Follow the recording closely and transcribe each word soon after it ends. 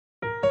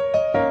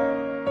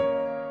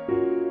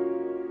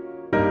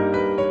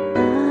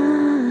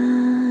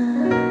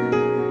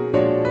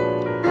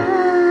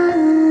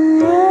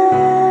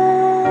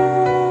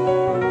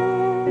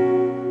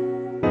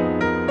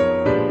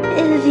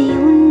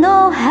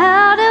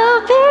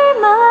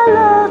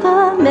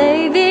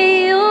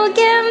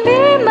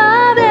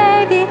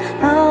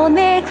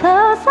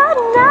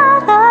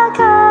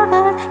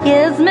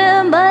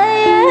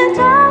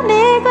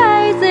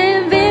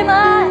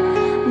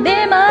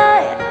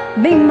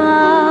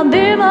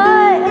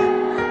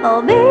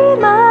oh be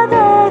my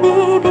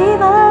baby, be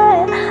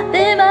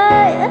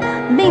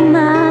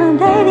my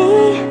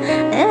baby.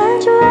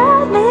 And you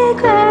drive me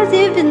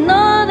crazy if you're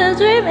not a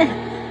dreaming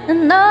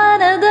and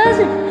not a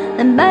dozen.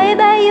 Then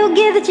baby, you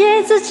give a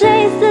chance to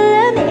chase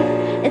the me.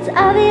 It's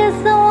obvious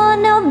I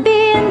wanna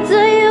be into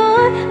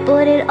you,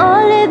 but it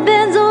all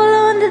depends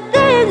on the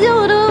things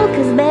you do.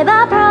 Cause babe,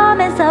 I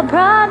promise,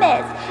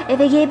 if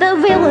you keep it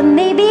real with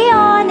me, be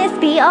honest.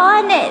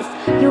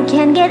 You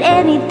can get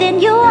anything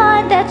you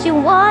want that you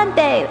want,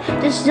 babe.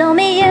 Just show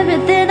me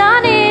everything I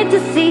need to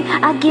see.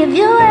 I give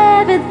you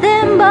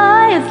everything,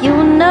 boy. If you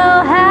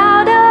know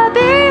how to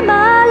be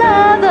my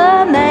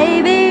lover,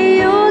 maybe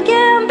you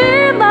can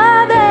be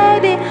my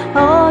baby.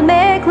 Hold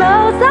me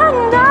close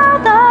under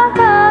the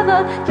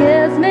cover,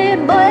 kiss me,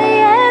 boy,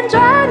 and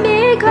drive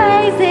me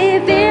crazy.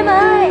 Be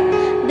my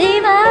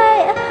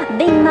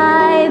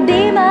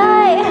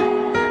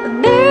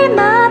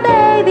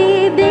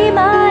baby,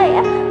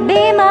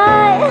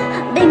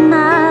 be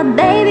my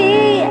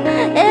baby,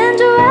 and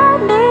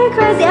drive me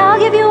crazy. I'll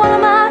give you all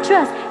of my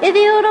trust if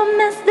you don't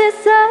mess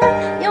this up.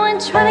 You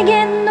ain't tryna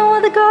get no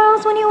other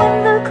girls when you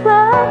in the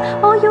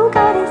club. All you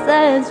got is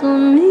eyes for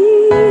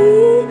me.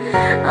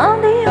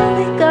 I'm the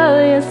only girl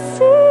you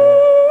see.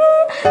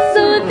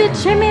 So if you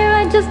treat me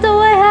right just the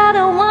way I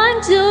don't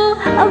want to,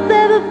 oh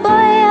baby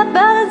boy, I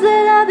promise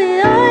that I'll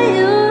be on